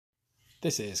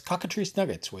This is Cockatrice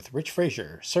Nuggets with Rich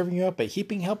Frazier, serving you up a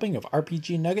heaping helping of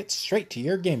RPG nuggets straight to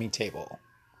your gaming table.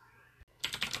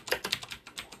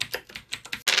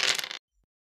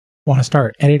 Want to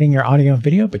start editing your audio and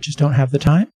video but just don't have the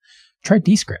time? Try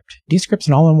Descript. Descript's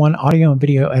an all-in-one audio and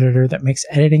video editor that makes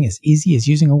editing as easy as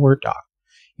using a Word doc.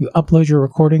 You upload your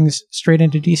recordings straight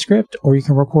into Descript, or you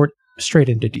can record straight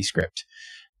into Descript.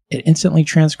 It instantly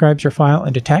transcribes your file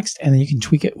into text, and then you can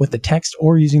tweak it with the text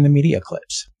or using the media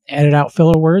clips. Edit out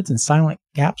filler words and silent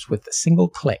gaps with a single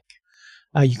click.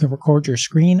 You can record your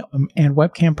screen and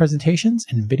webcam presentations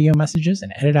and video messages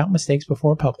and edit out mistakes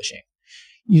before publishing.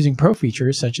 Using pro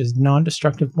features such as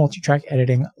non-destructive multi-track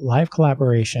editing, live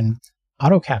collaboration,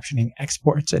 auto-captioning,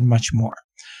 exports, and much more.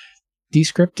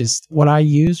 Descript is what I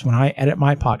use when I edit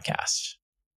my podcast.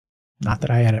 Not that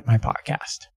I edit my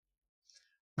podcast.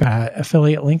 Got an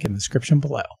affiliate link in the description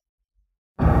below.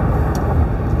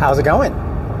 How's it going?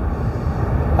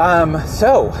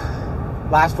 So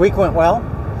last week went well.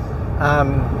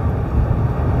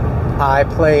 I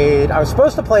was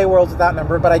supposed to play Worlds Without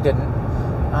Number, but I didn't.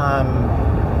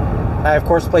 I of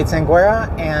course played Sanguera,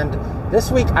 and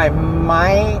this week I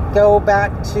might go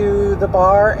back to the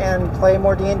bar and play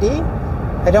more D&D.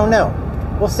 I don't know.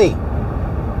 We'll see.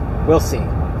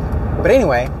 But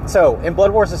anyway, so in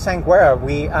Blood Wars of Sanguera,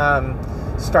 we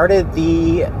started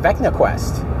the Vecna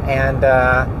quest, and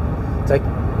to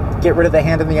get rid of the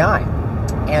Hand in the Eye,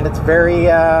 and it's very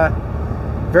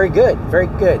good.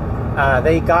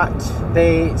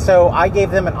 So I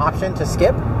gave them an option to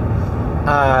skip.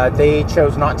 They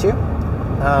chose not to.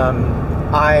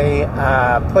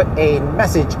 I put a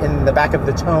message in the back of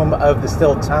the Tome of the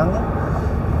Still Tongue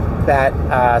that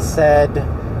said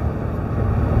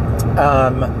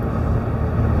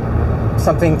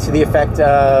something to the effect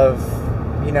of,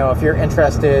 if you're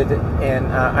interested in,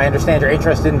 I understand you're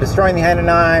interested in destroying the Hand and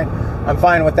Eye. I'm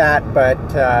fine with that, but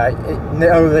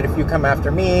know that if you come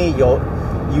after me,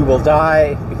 you will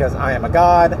die because I am a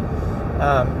god.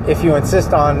 If you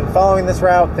insist on following this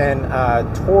route, then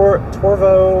Torov,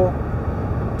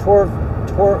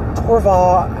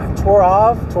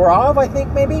 I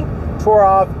think maybe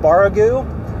Torov Baragu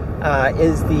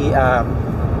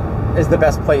is the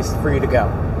best place for you to go,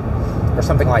 or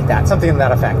something like that, something to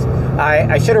that effect.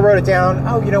 I should have wrote it down.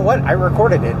 Oh, you know what? I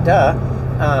recorded it. Duh.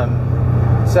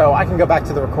 So I can go back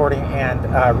to the recording and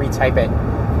retype it.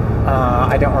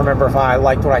 I don't remember if I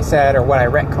liked what I said or what I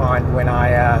retconned when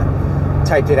I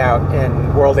typed it out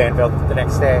in World Anvil the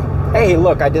next day. Hey,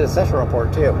 look, I did a session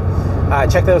report too.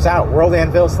 Check those out. World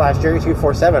Anvil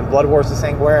 /Jerry247, Blood Wars of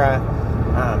Sanguera.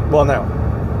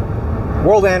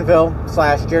 World Anvil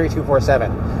 /Jerry247.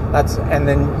 And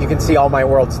then you can see all my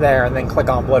worlds there, and then click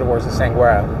on Blood Wars of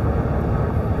Sanguera.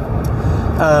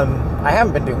 I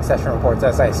haven't been doing session reports,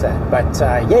 as I said, but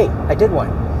yay, I did one.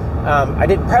 I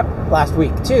did prep last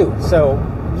week too, so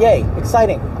yay,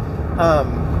 exciting.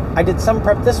 I did some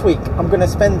prep this week. I'm going to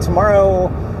spend tomorrow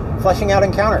fleshing out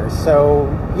encounters, so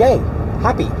yay,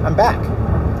 happy, I'm back.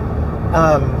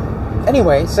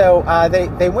 Anyway, so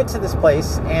they went to this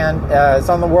place, and it's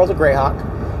on the world of Greyhawk.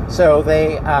 So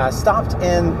they stopped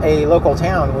in a local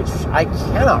town, which I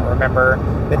cannot remember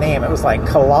the name. It was like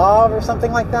Kalav or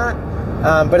something like that.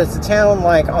 But it's a town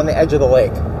like on the edge of the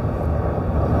lake.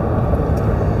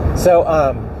 So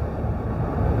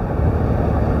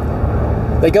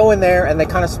they go in there and they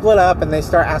kind of split up and they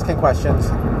start asking questions.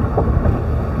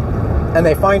 And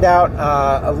they find out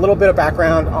a little bit of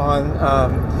background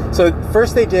on... so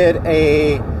first they did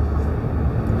a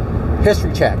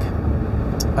history check.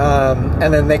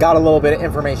 And then they got a little bit of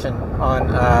information on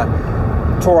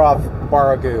Torov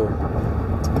Baragu.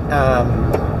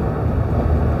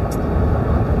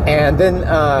 And then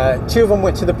two of them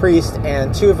went to the priest,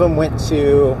 and two of them went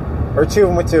to a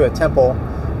temple,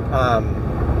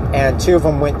 and two of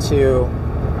them went to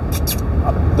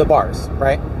the bars,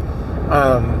 right?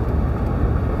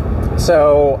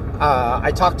 So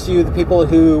I talked to the people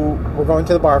who were going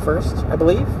to the bar first, I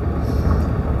believe,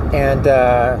 and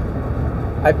I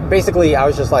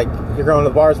was just like, you're going to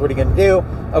the bars, what are you going to do?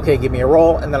 Okay, give me a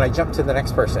roll. And then I jumped to the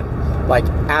next person. Like,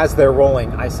 as they're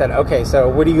rolling, I said, okay, so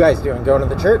what are you guys doing? Going to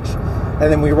the church?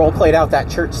 And then we role-played out that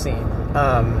church scene.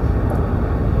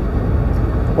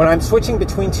 When I'm switching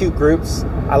between two groups,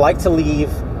 I like to leave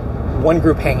one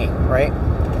group hanging, right?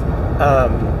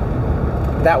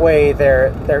 That way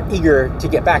they're eager to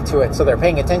get back to it, so they're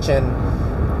paying attention,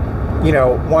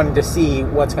 wanting to see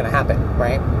what's going to happen,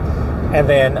 right? And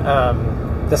then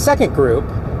the second group,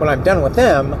 when I'm done with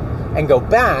them and go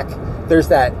back, there's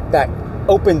that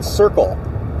open circle,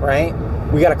 right?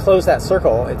 We got to close that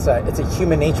circle. It's a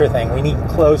human nature thing. We need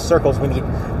closed circles. We need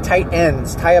tight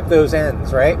ends. Tie up those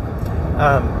ends, right?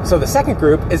 So the second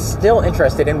group is still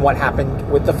interested in what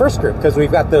happened with the first group, because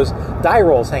we've got those die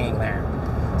rolls hanging there.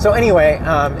 So anyway,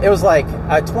 it was like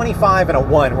a 25 and a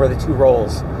 1 were the two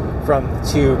rolls from the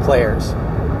two players.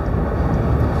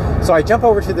 So I jump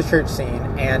over to the church scene,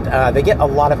 and they get a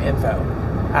lot of info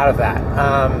out of that.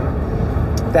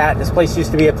 That this place used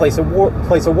to be a place of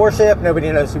worship.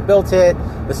 Nobody knows who built it.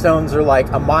 The stones are like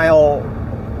a mile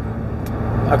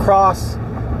across.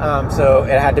 So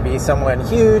it had to be someone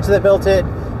huge that built it,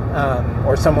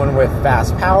 or someone with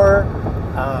vast power.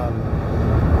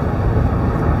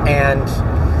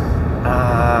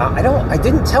 I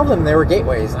didn't tell them they were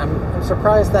gateways. I'm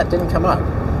surprised that didn't come up.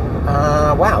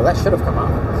 Wow, that should have come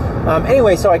up.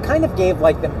 Anyway, so I kind of gave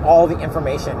like them all the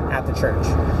information at the church.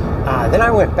 Then I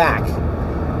went back,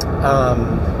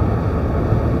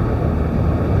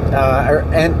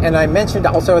 and I mentioned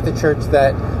also at the church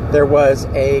that there was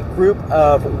a group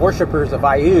of worshippers of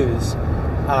Ayuz,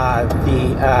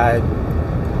 the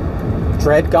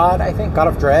Dread God, I think, God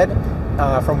of Dread,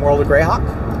 from World of Greyhawk,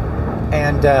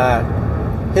 and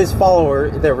his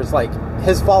followers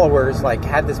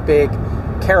had this big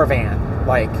caravan,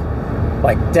 like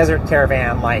desert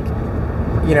caravan, like,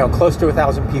 you know, close to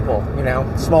 1,000 people, you know,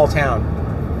 small town,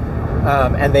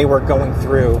 and they were going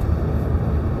through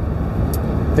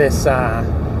this.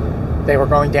 They were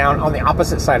going down on the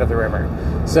opposite side of the river,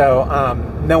 so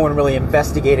no one really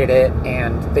investigated it,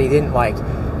 and they didn't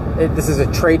this is a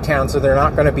trade town, so they're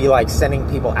not going to be like sending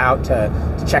people out to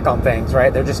check on things,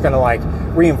 right? They're just going to like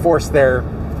reinforce their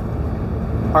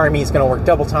army's going to work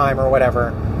double time or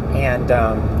whatever, and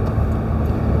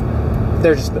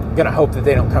they're just going to hope that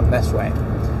they don't come this way.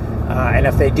 And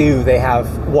if they do, they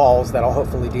have walls that'll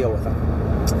hopefully deal with them.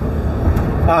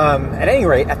 At any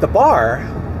rate, at the bar,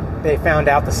 they found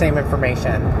out the same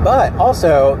information, but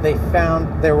also they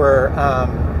found there were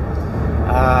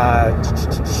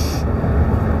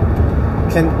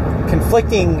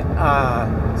conflicting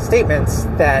statements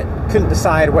that couldn't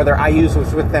decide whether Ayuz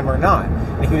was with them or not.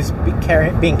 And he was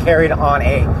being carried on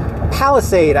a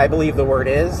palisade, I believe the word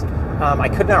is. I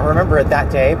could not remember it that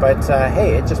day, but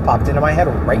hey, it just popped into my head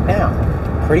right now.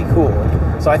 Pretty cool.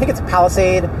 So I think it's a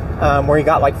palisade where you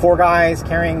got like 4 guys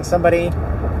carrying somebody,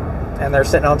 and they're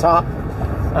sitting on top.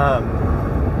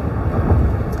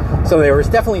 So there was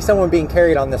definitely someone being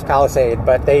carried on this palisade,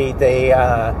 but they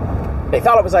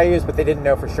thought it was Ayuz, but they didn't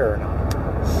know for sure or not.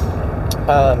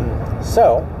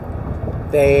 So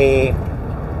they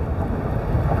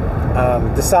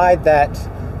decide that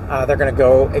they're going to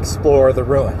go explore the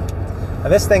ruin.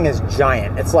 And this thing is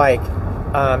giant. It's like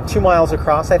 2 miles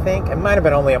across, I think. It might have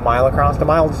been only a mile across, a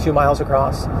mile to 2 miles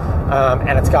across.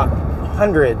 And it's got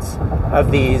hundreds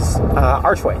of these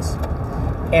archways.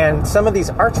 And some of these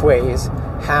archways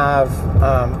have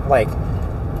like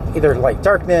either like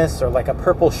darkness or like a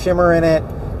purple shimmer in it.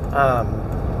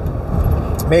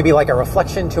 Maybe like a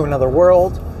reflection to another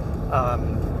world.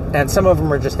 And some of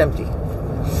them are just empty.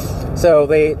 So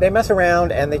they mess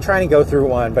around and they try to go through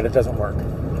one, but it doesn't work.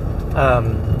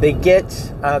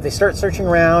 They start searching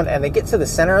around, and they get to the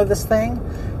center of this thing,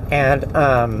 and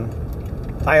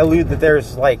I allude that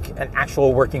there's like an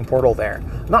actual working portal there.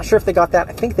 I'm not sure if they got that.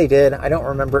 I think they did. I don't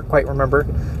quite remember.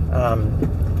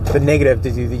 The negative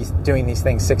to doing these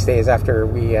things 6 days after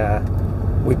we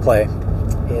play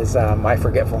is my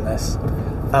forgetfulness.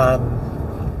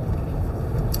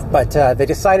 But they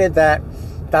decided that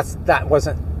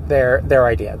wasn't their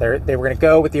idea. They were going to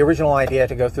go with the original idea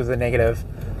to go through the negative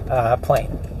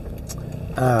plane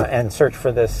and search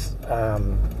for this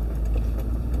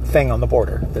thing on the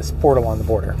border, this portal on the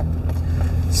border.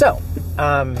 So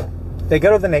they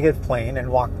go to the negative plane and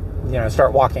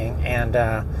start walking, and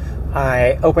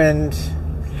I opened,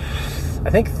 I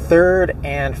think, 3rd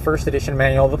and 1st edition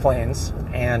Manual of the Planes,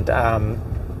 and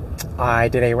I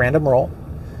did a random roll,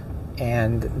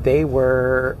 and they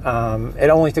were, it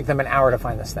only took them an hour to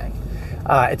find this thing.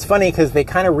 It's funny because they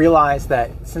kind of realized that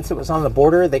since it was on the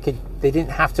border, they didn't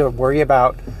have to worry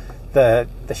about the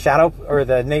shadow or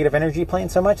the negative energy plane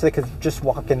so much. They could just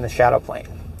walk in the shadow plane.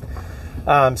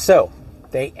 So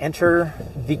they enter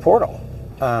the portal.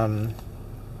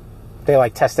 They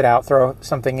like test it out, throw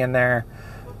something in there,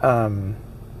 send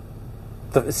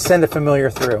a familiar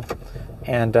through,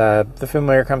 and the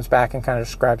familiar comes back and kind of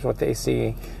describes what they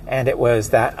see. And it was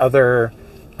that other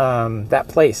that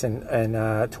place in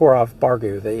Torov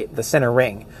Bargu, the center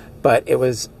ring, but it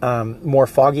was more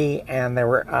foggy, and there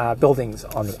were buildings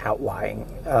on the outlying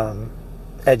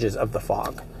edges of the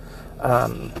fog.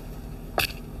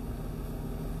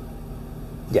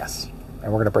 Yes,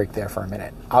 and we're going to break there for a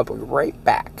minute. I'll be right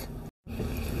back.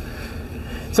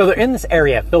 So they're in this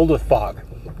area filled with fog,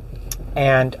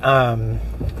 and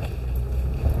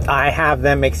I have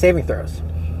them make saving throws.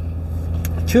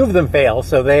 2 of them fail,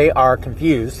 so they are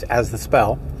confused as the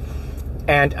spell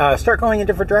and start going in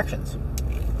different directions.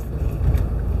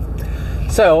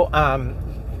 So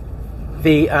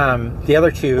the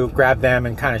other 2 grab them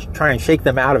and kind of try and shake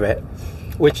them out of it,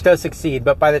 which does succeed.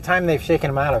 But by the time they've shaken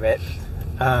them out of it,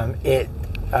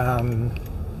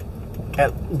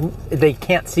 they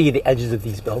can't see the edges of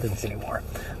these buildings anymore.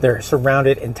 They're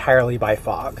surrounded entirely by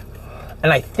fog.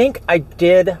 And I think I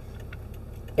did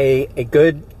a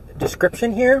good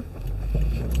description here,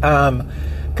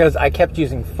 because I kept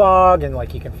using fog, and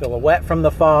like you can feel the wet from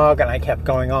the fog, and I kept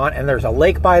going on, and there's a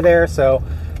lake by there, so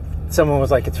someone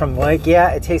was like, it's from the lake. Yeah,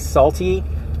 it tastes salty.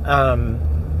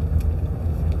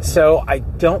 So I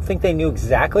don't think they knew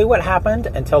exactly what happened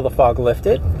until the fog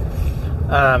lifted.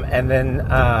 And then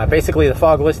basically the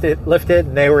fog lifted,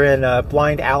 and they were in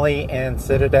Blind Alley and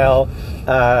Citadel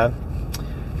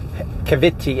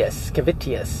Cavitius.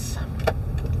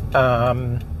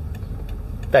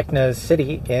 Vecna's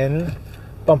city in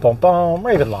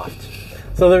Ravenloft.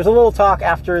 So there's a little talk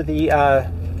after the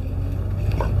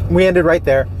we ended right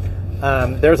there.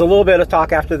 There was a little bit of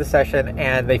talk after the session,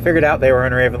 and they figured out they were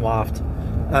in Ravenloft.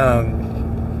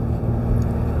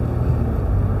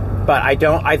 But I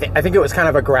think it was kind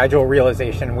of a gradual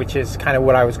realization, which is kind of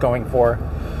what I was going for.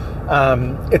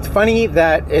 It's funny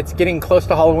that it's getting close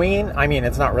to Halloween. I mean,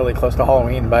 it's not really close to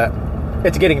Halloween, but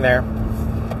it's getting there.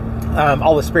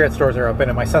 All the spirit stores are open,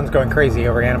 and my son's going crazy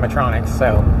over animatronics.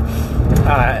 So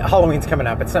Halloween's coming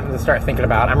up. It's something to start thinking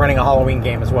about. I'm running a Halloween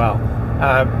game as well.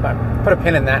 Put a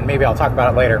pin in that, and maybe I'll talk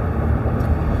about it later.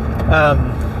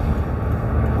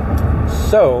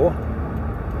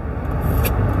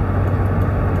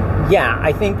 Yeah,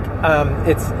 I think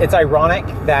it's ironic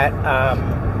that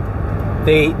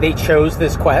they chose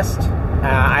this quest.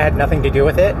 I had nothing to do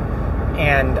with it,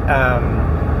 and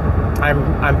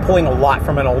I'm pulling a lot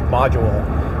from an old module,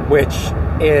 which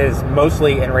is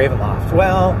mostly in Ravenloft.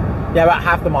 Well, yeah, about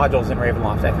half the module's in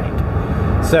Ravenloft, I think.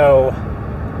 So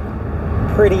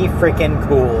pretty freaking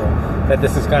cool that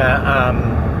this is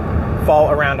gonna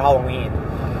fall around Halloween.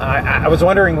 I was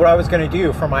wondering what I was gonna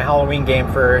do for my Halloween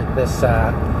game for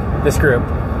this group.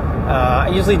 I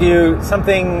usually do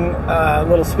something a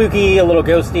little spooky, a little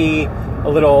ghosty, a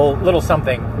little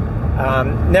something.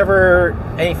 Never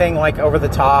anything like over the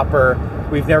top, or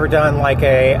we've never done like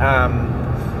a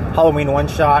Halloween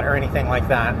one-shot or anything like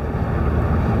that.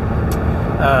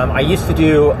 I used to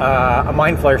do a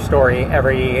Mind Flare story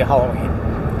every Halloween,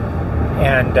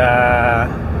 and I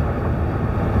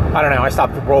don't know, I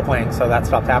stopped role-playing, so that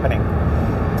stopped happening.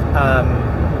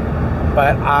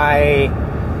 But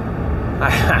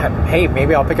hey,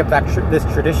 maybe I'll pick up this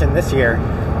tradition this year.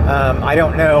 I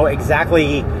don't know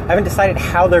exactly. I haven't decided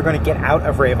how they're going to get out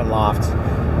of Ravenloft.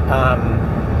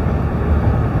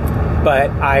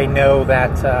 But I know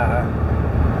that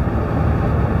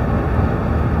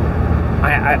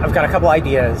I've got a couple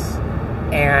ideas,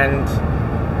 and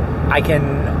I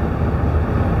can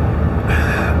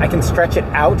stretch it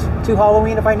out to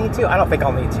Halloween if I need to. I don't think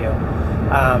I'll need to.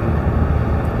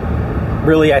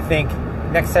 Really, I think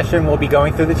next session we'll be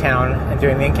going through the town and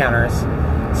doing the encounters.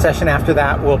 Session after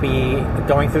that we'll be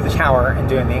going through the tower and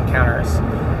doing the encounters.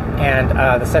 And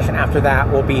the session after that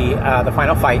will be the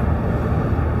final fight,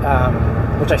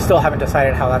 which I still haven't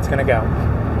decided how that's going to go.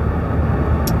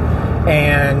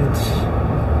 And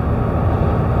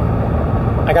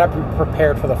I got to be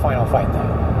prepared for the final fight, though.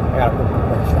 I got to be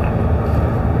prepared for that.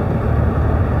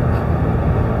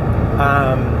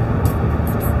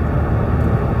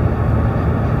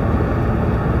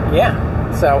 Yeah,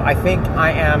 so I think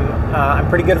I am. I'm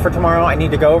pretty good for tomorrow. I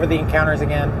need to go over the encounters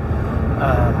again.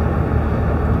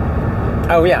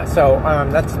 Oh yeah, so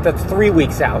that's 3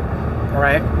 weeks out. All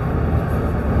right.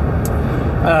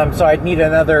 So I'd need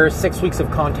another 6 weeks of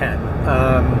content.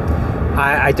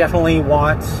 I definitely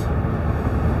want.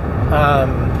 I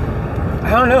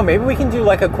don't know. Maybe we can do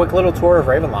like a quick little tour of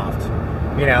Ravenloft.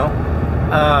 You know,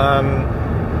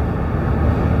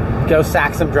 go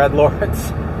sack some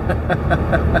dreadlords.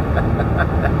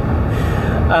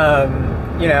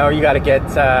 You know, you got to get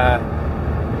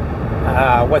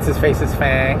what's his face's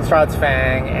fang, Strahd's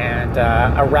fang, and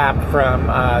a wrap from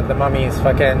the mummy's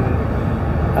fucking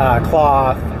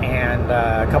cloth, and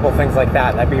a couple things like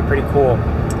that. That'd be pretty cool.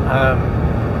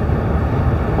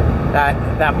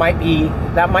 That might be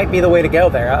the way to go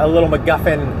there. A little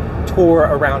MacGuffin tour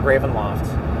around Ravenloft.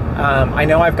 I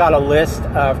know I've got a list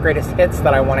of greatest hits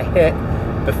that I want to hit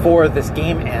before this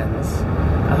game ends.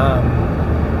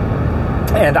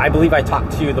 And I believe I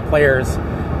talked to the players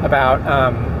about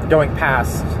going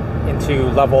past into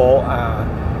level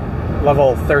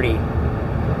 30.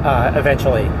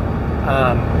 eventually,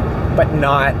 but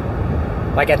not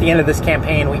like at the end of this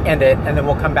campaign we end it and then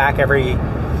we'll come back every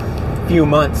few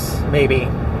months maybe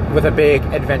with a big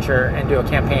adventure and do a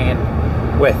campaign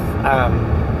with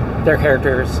their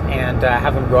characters and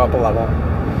have them go up a level.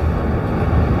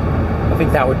 I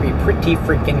think that would be pretty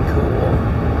freaking cool.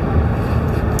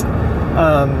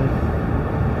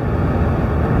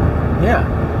 Yeah.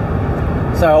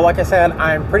 So, like I said,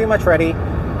 I'm pretty much ready.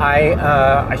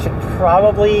 I should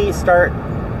probably start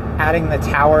adding the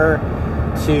tower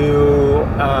to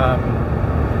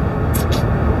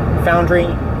Foundry.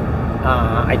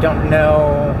 I don't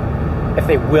know if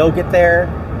they will get there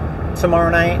tomorrow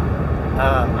night.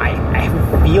 I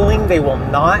have a feeling they will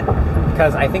not,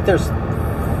 because I think there's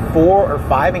 4 or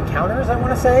 5 encounters, I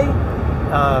want to say,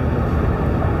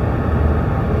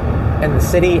 in the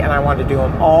city, and I wanted to do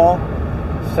them all.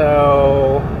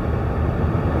 So,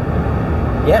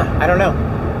 yeah, I don't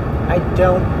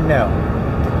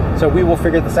know. So we will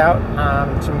figure this out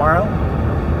tomorrow.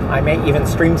 I may even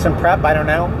stream some prep. I don't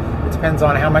know. It depends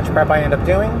on how much prep I end up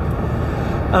doing.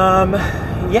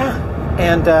 Yeah,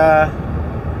 and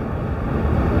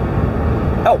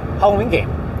Halloween game.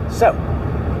 So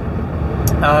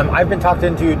I've been talked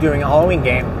into doing a Halloween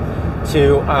game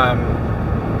to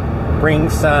bring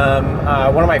some.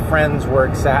 One of my friends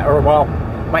works at,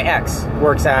 my ex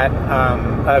works at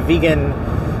a vegan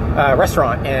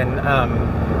restaurant in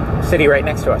city right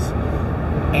next to us,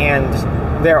 and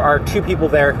there are 2 people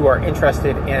there who are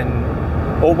interested in,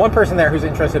 well, one person there who's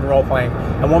interested in role playing,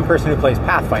 and one person who plays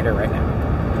Pathfinder right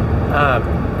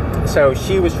now. So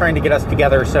she was trying to get us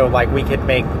together so like we could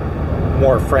make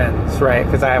more friends, right?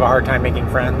 Because I have a hard time making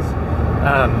friends.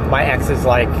 My ex is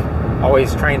like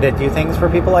always trying to do things for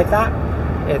people like that.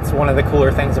 It's one of the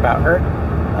cooler things about her.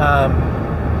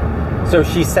 So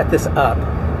she set this up,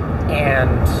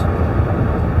 and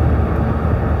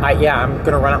I'm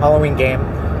going to run a Halloween game.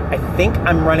 I think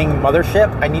I'm running Mothership.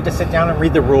 I need to sit down and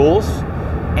read the rules,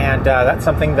 and that's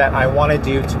something that I want to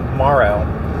do tomorrow,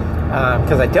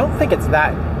 because I don't think it's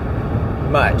that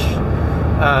much.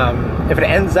 If it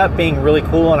ends up being really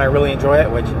cool and I really enjoy it,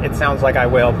 which it sounds like I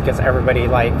will, because everybody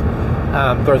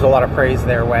throws a lot of praise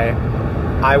their way,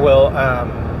 I will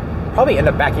probably end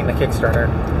up backing the Kickstarter.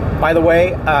 By the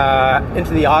way,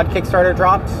 Into the Odd Kickstarter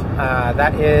dropped.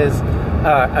 That is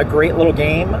a great little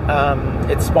game.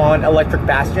 It spawned Electric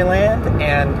Bastion Land,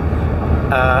 and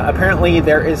apparently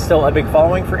there is still a big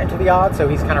following for Into the Odd, so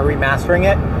he's kind of remastering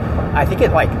it. I think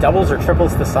it doubles or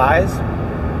triples the size.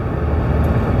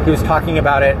 He was talking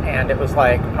about it, and it was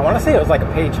I want to say it was a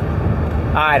page,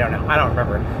 I don't know, I don't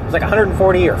remember. It was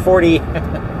 140 or 40,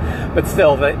 but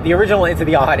still, the original Into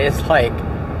the Odd is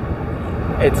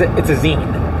it's a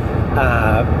zine,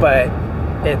 but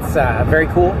it's very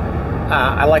cool.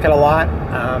 I like it a lot.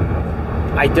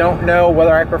 I don't know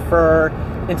whether I prefer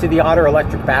Into the Odd or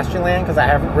Electric Bastion Land, because I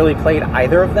haven't really played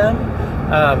either of them.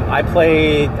 I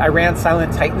ran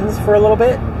Silent Titans for a little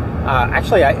bit.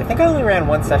 Actually, I think I only ran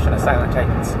one session of Silent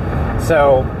Titans.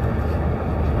 So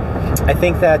I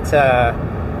think that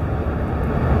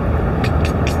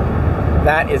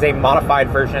that is a modified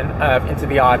version of Into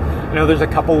the Odd. I know there's a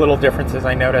couple little differences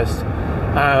I noticed.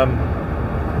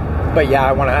 But yeah,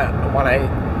 I want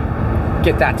to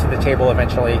get that to the table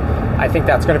eventually. I think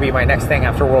that's going to be my next thing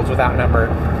after Worlds Without Number.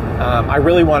 I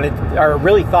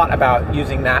really thought about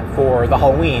using that for the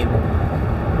Halloween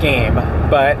game,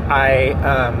 but I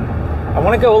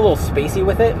want to go a little spacey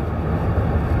with it.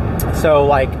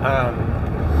 So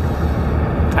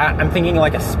I'm thinking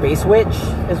a Space Witch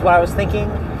is what I was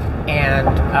thinking, and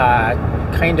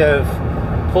kind of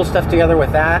pull stuff together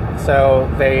with that. So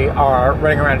they are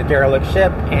running around a derelict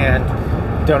ship and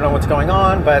don't know what's going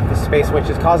on, but the Space Witch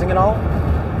is causing it all.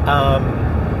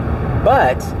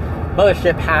 But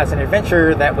Mothership has an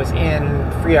adventure that was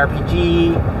in Free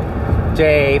RPG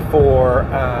Day for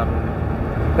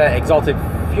the Exalted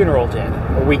Funeral did,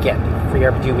 or Weekend, Free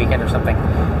RPG Weekend or something.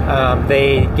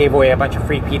 They gave away a bunch of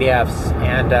free PDFs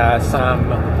and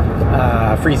some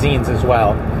free zines as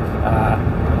well.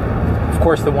 Of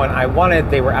course, the one I wanted,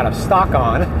 they were out of stock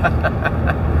on.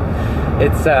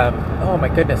 It's, oh my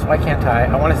goodness, why can't I?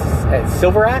 I want to,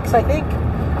 Silver Axe, I think.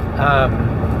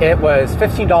 It was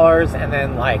 $15 and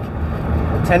then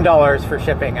 $10 for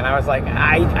shipping, and I was like,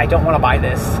 I don't want to buy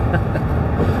this.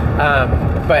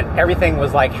 But everything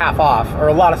was half off, or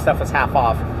a lot of stuff was half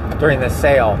off during this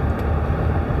sale.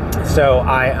 So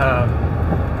I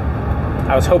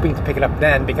was hoping to pick it up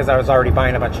then, because I was already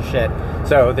buying a bunch of shit.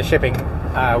 So the shipping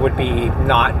would be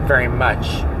not very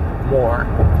much more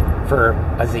for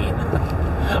a zine.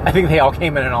 I think they all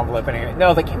came in an envelope. Anyway.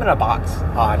 No, they came in a box.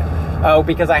 Odd. Oh,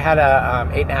 because I had a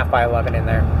 8.5 by 11 in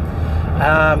there.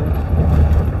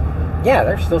 Yeah,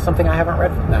 there's still something I haven't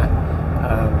read from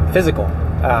that. Physical.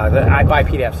 I buy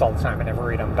PDFs all the time. I never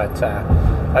read them, but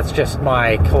that's just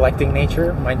my collecting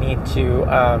nature. My need to...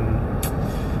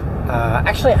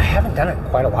 actually, I haven't done it in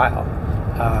quite a while.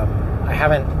 I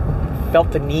haven't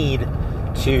felt the need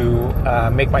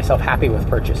to make myself happy with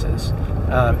purchases.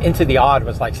 Into the Odd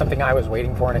was like something I was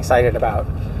waiting for and excited about.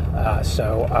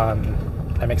 So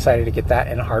I'm excited to get that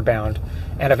in hardbound.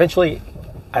 And eventually,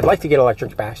 I'd like to get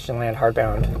Electric Bastionland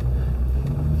hardbound.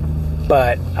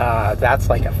 But that's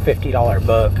like a $50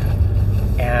 book.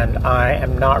 And I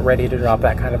am not ready to drop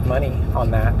that kind of money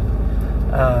on that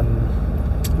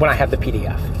when I have the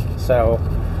PDF. So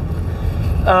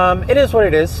it is what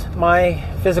it is. My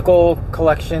physical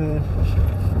collection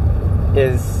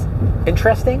is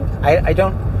interesting. I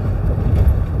don't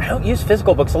use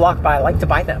physical books a lot, but I like to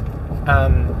buy them.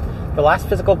 The last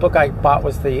physical book I bought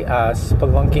was the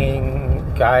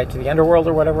Spelunking Guide to the Underworld,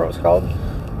 or whatever it was called.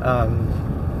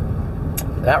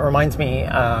 That reminds me,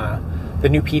 the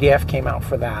new PDF came out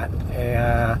for that.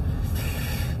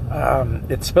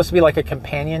 It's supposed to be like a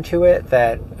companion to it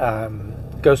that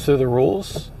goes through the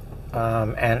rules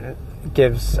and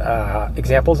gives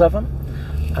examples of them.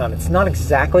 It's not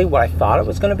exactly what I thought it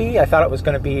was going to be. I thought it was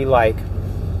going to be like,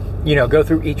 go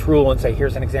through each rule and say,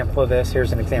 here's an example of this,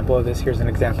 here's an example of this, here's an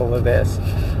example of this.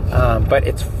 But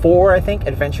it's 4, I think,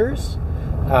 adventures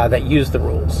that use the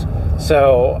rules.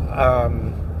 So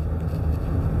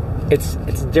it's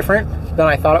different than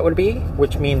I thought it would be,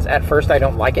 which means at first I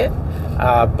don't like it.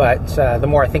 But the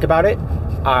more I think about it,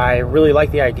 I really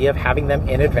like the idea of having them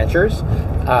in adventures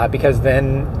because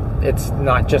then it's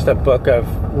not just a book of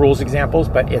rules examples,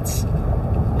 but it's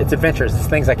adventures. It's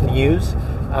things I can use,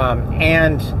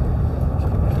 and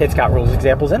it's got rules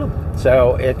examples in them.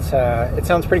 So it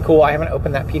sounds pretty cool. I haven't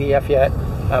opened that PDF yet.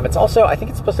 It's also, I think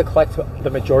it's supposed to collect the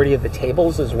majority of the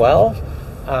tables as well,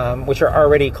 which are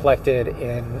already collected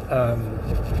in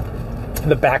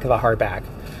the back of the hardback,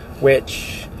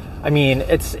 which, I mean,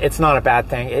 it's not a bad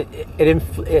thing. It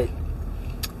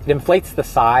inflates the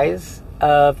size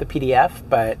of the PDF,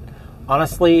 but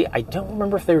honestly, I don't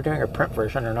remember if they were doing a print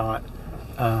version or not.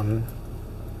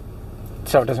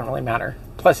 So it doesn't really matter.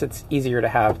 Plus, it's easier to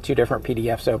have 2 different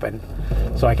PDFs open,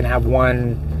 so I can have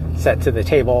one set to the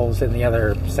tables and the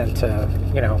other sent to,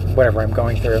 whatever I'm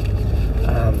going through.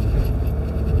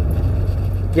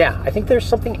 Yeah, I think there's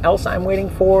something else I'm waiting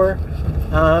for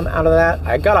out of that.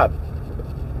 I got a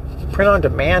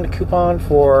print-on-demand coupon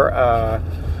for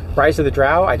Rise of the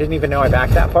Drow. I didn't even know I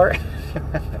backed that part.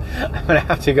 I'm going to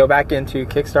have to go back into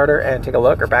Kickstarter and take a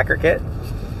look, or BackerKit.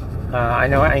 I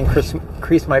know I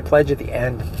increased my pledge at the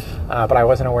end, but I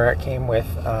wasn't aware it came with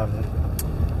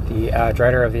the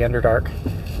Drider of the Underdark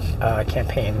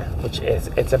campaign, which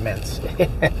it's immense.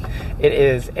 It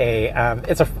is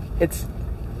it's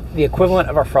the equivalent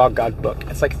of a Frog God book.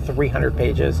 It's like 300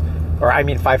 pages, or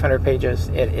 500 pages.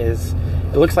 It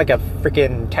looks like a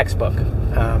freaking textbook.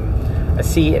 I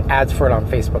see ads for it on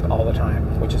Facebook all the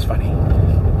time, which is funny.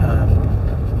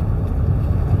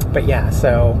 But yeah,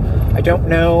 so I don't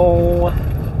know.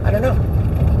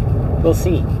 We'll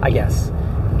see, I guess.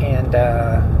 And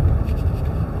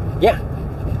yeah,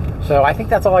 so I think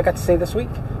that's all I got to say this week.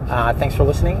 Thanks for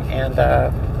listening, and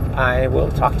I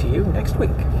will talk to you next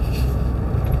week.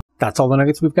 That's all the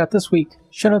nuggets we've got this week.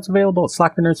 Show notes available at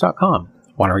slackernerds.com.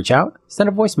 Want to reach out? Send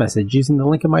a voice message using the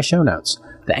link in my show notes,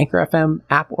 the Anchor FM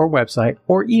app or website,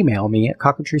 or email me at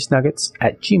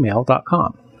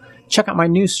cockatricenuggets@gmail.com. Check out my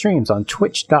new streams on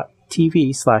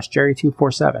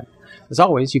twitch.tv/jerry247. As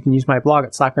always, you can use my blog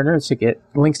at Slacker Nerds to get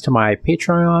links to my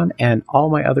Patreon and all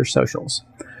my other socials.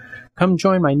 Come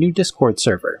join my new Discord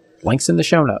server. Links in the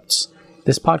show notes.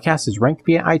 This podcast is ranked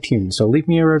via iTunes, so leave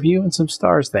me a review and some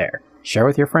stars there. Share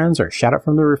with your friends or shout out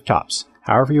from the rooftops.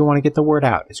 However you want to get the word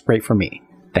out is great for me.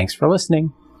 Thanks for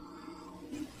listening.